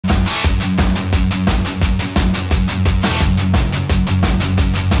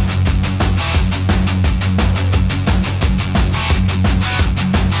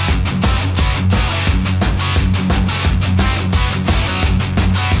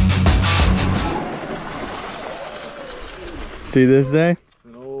See this day?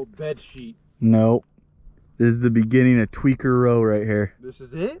 An old bed sheet. Nope. This is the beginning of Tweaker Row right here. This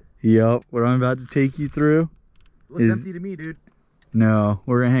is it? Yep. What I'm about to take you through. Looks empty to me, dude. No,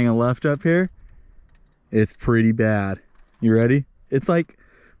 we're gonna hang a left up here. It's pretty bad. You ready? It's like,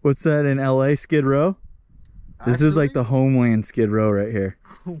 what's that in LA, Skid Row? This is like the Homeland Skid Row right here.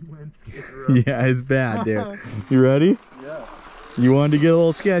 Homeland Skid Row. Yeah, it's bad, dude. You ready? Yeah. You wanted to get a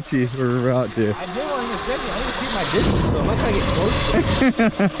little sketchy. We're about to. I did want to get sketchy. I need to keep my distance though. I'm not trying to get close.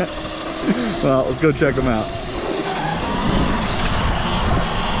 Well, let's go check them out.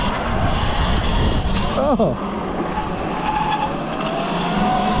 Oh.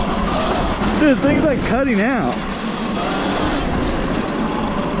 Dude, things like cutting out.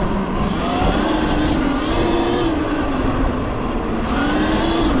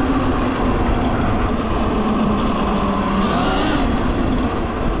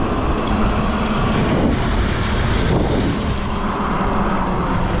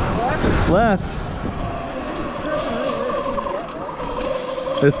 Left.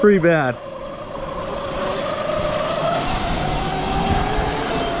 It's pretty bad.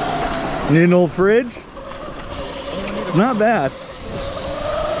 Need an old fridge? It's not bad.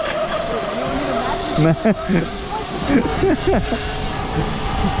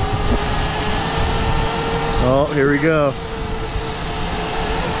 Oh, here we go.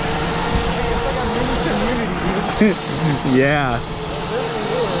 Yeah.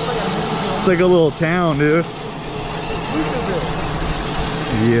 It's like a little town, dude.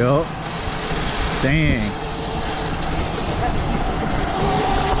 Yep. Dang.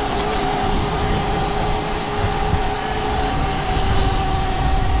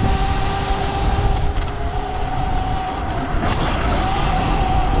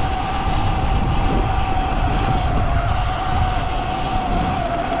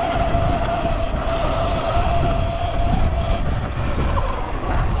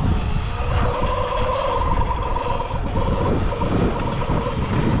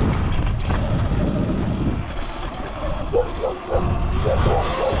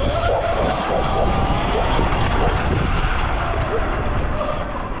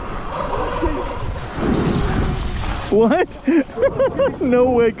 What?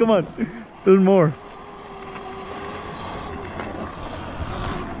 No way, come on. There's more.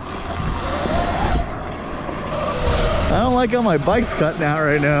 I don't like how my bike's cutting out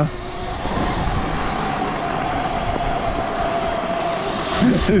right now.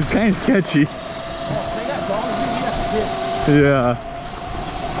 It's kind of sketchy. Yeah.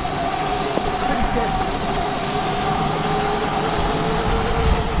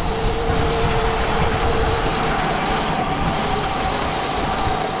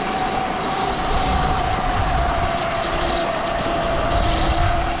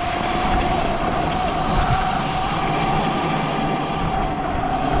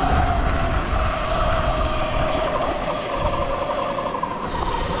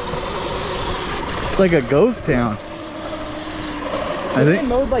 It's like a ghost town. I think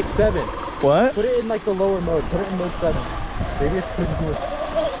mode like 7. What? Put it in like the lower mode. Put it in mode 7. Maybe it's pretty good.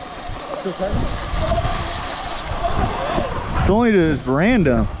 Still cutting? It's only just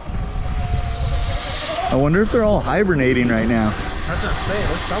random. I wonder if they're all hibernating right now. That's what I'm saying.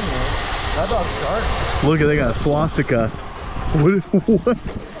 There's somewhere. That dog's starting. Look, they got a swastika. What?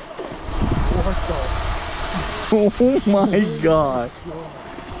 Oh my god.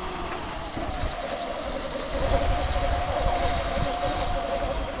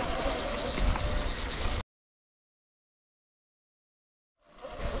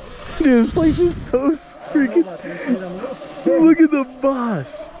 Dude, this place is so freaking... Look at the bus.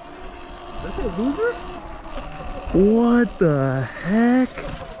 That's a loser? What the heck?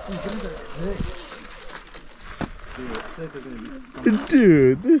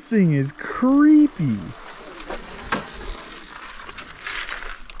 Dude, this thing is creepy.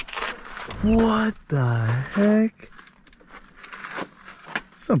 What the heck?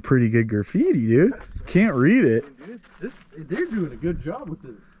 Some pretty good graffiti, dude. Can't read it. They're doing a good job with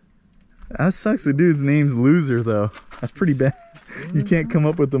this. That sucks. The dude's name's Loser, though. That's pretty bad. You can't come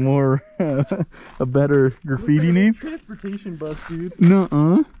up with a more, a better graffiti name? Transportation bus, dude.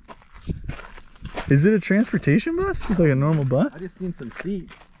 Nuh-uh. Is it a transportation bus? It's like a normal bus? I just seen some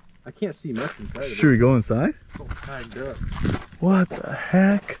seats. I can't see much inside of it. Should we go inside? Oh, tied up. What the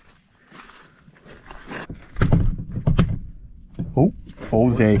heck? Oh,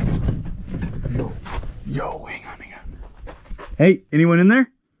 Jose. Yo, hang on. Hey, anyone in there?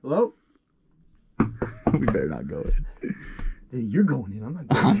 Hello? We better not go in. Hey, you're going in. I'm not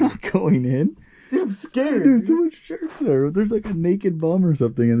going in. I'm not going in. Dude, I'm scared. Dude, so much shirts there. There's like a naked bum or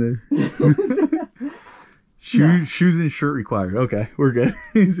something in there. Shoes and shirt required. Okay, we're good.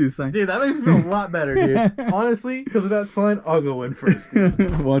 Dude, that makes me feel a lot better, dude. Honestly, because of that fun, I'll go in first.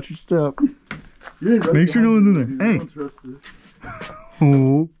 Dude. Watch your step. Make sure no one's in there. Dude. Hey. I don't trust this.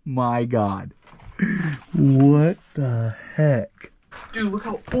 Oh my god. What the heck? Dude, look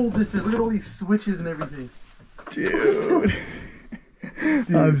how old this is. Look at all these switches and everything. Dude.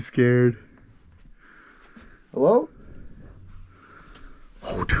 I'm scared. Hello?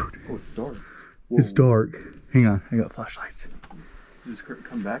 Oh, dude. Oh, it's dark. Whoa. It's dark. Hang on, I got flashlights. Does this curtain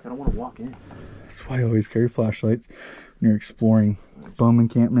come back? I don't want to walk in. That's why I always carry flashlights when you're exploring bum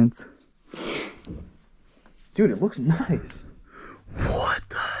encampments. Dude, it looks nice. What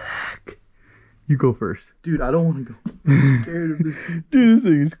the heck? You go first. Dude, I don't want to go. I'm scared of this. Dude, this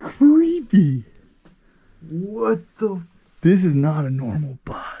thing is creepy. What the? This is not a normal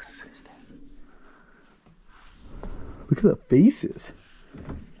bus. What is that? Look at the faces.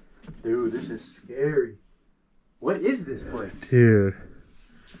 Dude, this is scary. What is this place? Dude.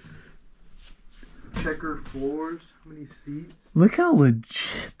 Checkered floors. How many seats? Look how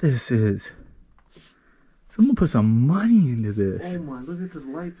legit this is. Someone put some money into this. Oh my, look at the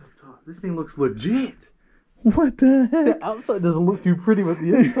lights up top. This thing looks legit. What the heck? The outside doesn't look too pretty, but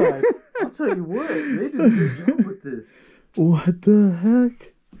the inside. I'll tell you what, they did a good job with this. What the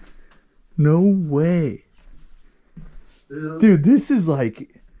heck? No way. Dude, this is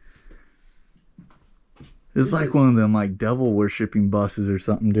like... It's like one of them like devil worshipping buses or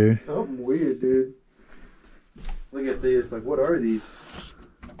something, dude. Something weird, dude. Look at this. Like, what are these? Is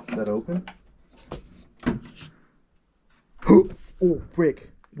that open? Oh,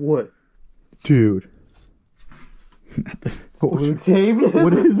 frick. What? Dude. Blue tape?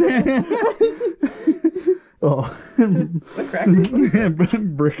 What is that? Oh.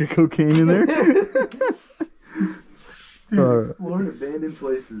 Brick of cocaine in there. Dude, exploring abandoned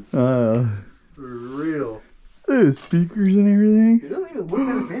places. For real. There's speakers and everything. It doesn't even look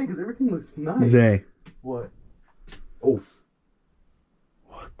that abandoned because everything looks nice. Zay. What? Oh.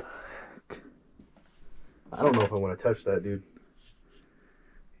 What the heck? I don't know if I want to touch that, dude.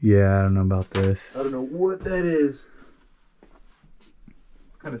 Yeah, I don't know about this. I don't know what that is.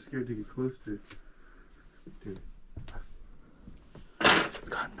 I'm kind of scared to get close to. Dude. It's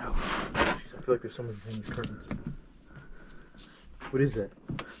got no. Jeez, I feel like there's someone behind these curtains. What is that?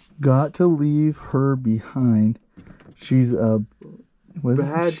 Got to leave her behind. She's a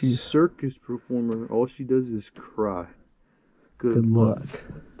bad circus performer. All she does is cry. Good luck.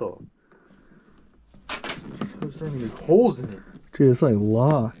 What the? What's that? There's holes in it. Dude, it's like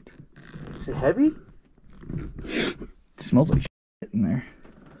locked. Is it heavy? It smells like shit in there.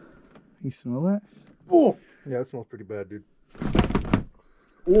 You smell that? Oh! Yeah, that smells pretty bad, dude. Oh,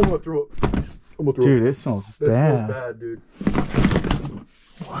 I'm gonna throw up. I'm gonna throw up. Dude, it smells That bad. smells bad, dude.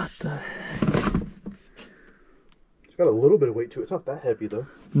 What the heck? It's got a little bit of weight to it. It's not that heavy, though.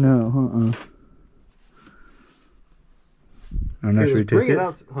 No, I don't know, should we take it?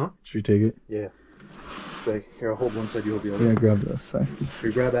 Out. Huh? Should we take it? Yeah. Stay. Here, I'll hold one side, you hold the other. Yeah, grab the side. Here,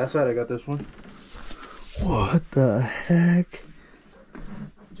 you grab that side, I got this one. What the heck?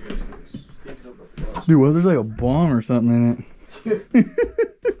 Dude, what if there's like a bomb or something in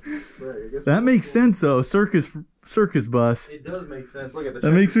it? That makes sense though, circus bus. It does make sense. Look at the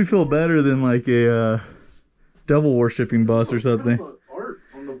That makes me feel better than like a devil worshipping bus or something. Art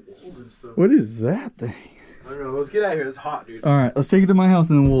on the walls and stuff. What is that thing? I don't know. Let's get out of here. It's hot, dude. Alright, let's take it to my house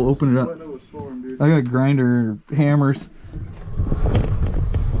and then we'll open it up. I know it's storm, dude. I got grinder hammers.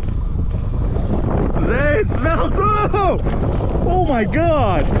 Zay, it smells. Oh my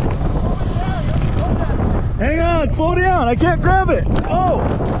god! Hang on, slow down. I can't grab it. Oh!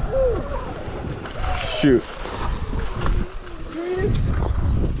 Shoot.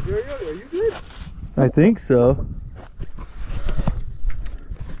 Are you good? I think so.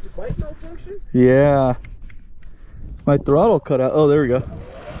 Your bike malfunction? Yeah. My throttle cut out. Oh, there we go.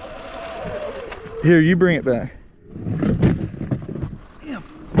 Here, you bring it back. Damn.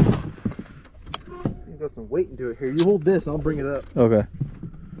 You got some weight into it. Here, you hold this and I'll bring it up. Okay.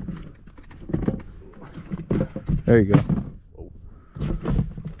 There you go.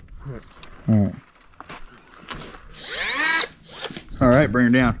 Alright. Alright, bring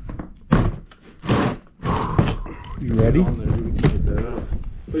her down. You ready? Oh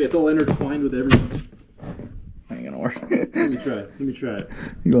yeah, it's all intertwined with everything. Ain't gonna work. Let me try it.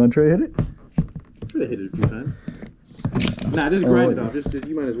 You wanna try to hit it? Should have hit it a few times. Nah, just grind it off. Just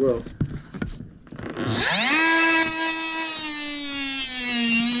you might as well.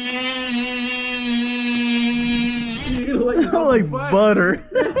 You're gonna let yourself like butter.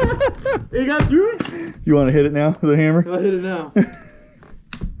 You got through it? You wanna hit it now with a hammer? I'll hit it now.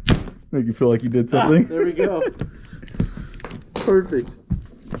 Make you feel like you did something. There we go. Perfect.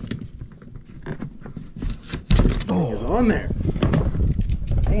 Oh, it's on there.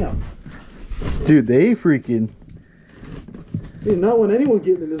 Damn. Dude, they freaking... I did not want anyone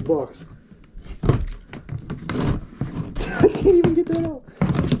getting in this box. I can't even get that out.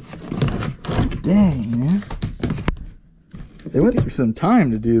 Dang, man. They went through some time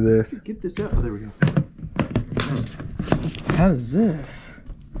to do this. Get this out. Oh, there we go. How does this?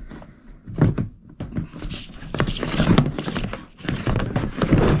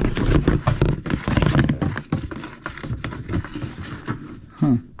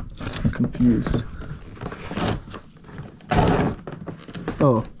 Huh. I'm confused.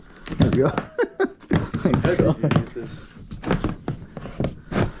 Oh, there we go. Thank God.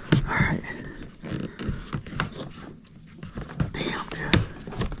 Alright. Damn, dude.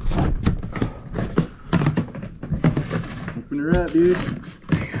 Open her up, dude.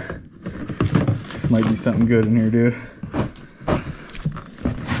 This might be something good in here, dude.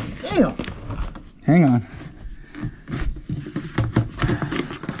 Damn. Hang on.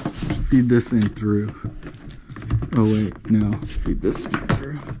 Feed this in through. Oh wait, no. Feed this in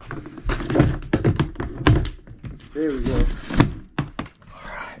through. There we go.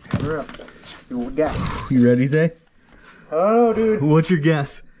 Alright, we're up. See what we got. You ready, Zay? I don't know, dude. What's your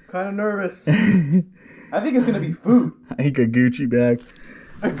guess? Kind of nervous. I think it's gonna be food. I think a Gucci bag.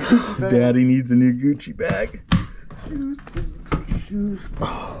 A Gucci bag. Daddy needs a new Gucci bag. Shoes. Gucci shoes.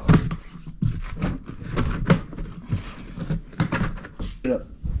 Oh. Get up.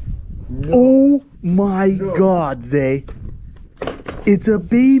 No. Oh my No. God, Zay. It's a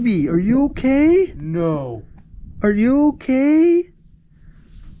baby. Are you okay? No. Are you okay?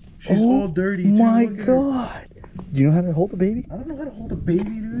 She's all dirty. Too. My Look at her. God. Do you know how to hold a baby? I don't know how to hold a baby,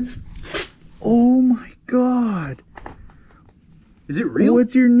 dude. Oh my God. Is it real?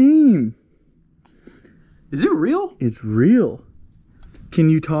 What's your name? Is it real? It's real. Can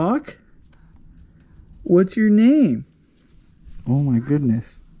you talk? What's your name? Oh my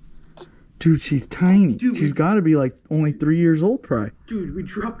goodness. Dude, she's tiny. Dude, She's got to be like only 3 years old, probably. Dude, we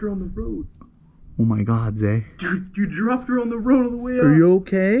dropped her on the road. Oh my God, Zay. Dude, you dropped her on the road on the way up. Are you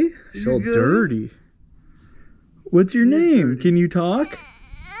okay? She's You all good? dirty. What's your She is name? dirty. Can you talk?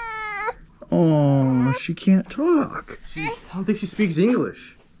 Oh, she can't talk. I don't think she speaks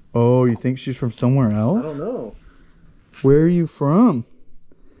English. Oh, you think she's from somewhere I else? don't know. Where are you from?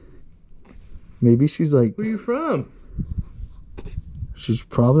 Maybe she's like... Where are you from? She's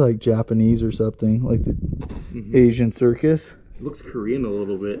probably like Japanese or something, like the Asian circus. It looks Korean a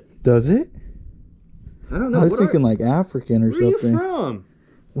little bit. Does it? I don't know. I was thinking like African or Where are something. you from?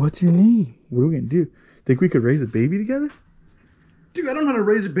 What's your name? What are we gonna do? Think we could raise a baby together? Dude, I don't know how to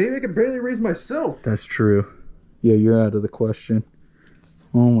raise a baby. I can barely raise myself. That's true. Yeah, you're out of the question.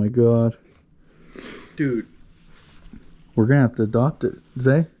 Oh my God. Dude, We're gonna have to adopt it.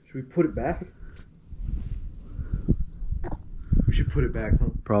 Zay? should we put it back? We should put it back, huh?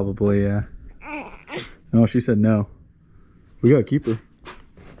 Probably, yeah. No, she said no. We gotta keep her.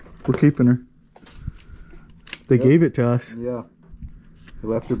 We're keeping her. They gave it to us. Yeah. We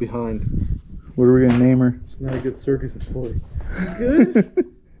left her behind. What are we gonna name her? She's not a good circus employee. Good?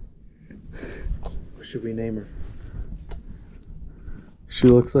 What should we name her? She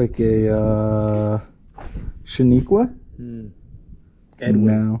looks like a Shaniqua? Edwin.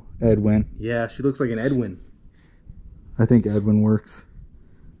 No, Edwin. Yeah, she looks like an Edwin. I think Edwin works.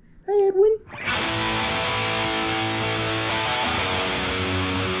 Hey, Edwin.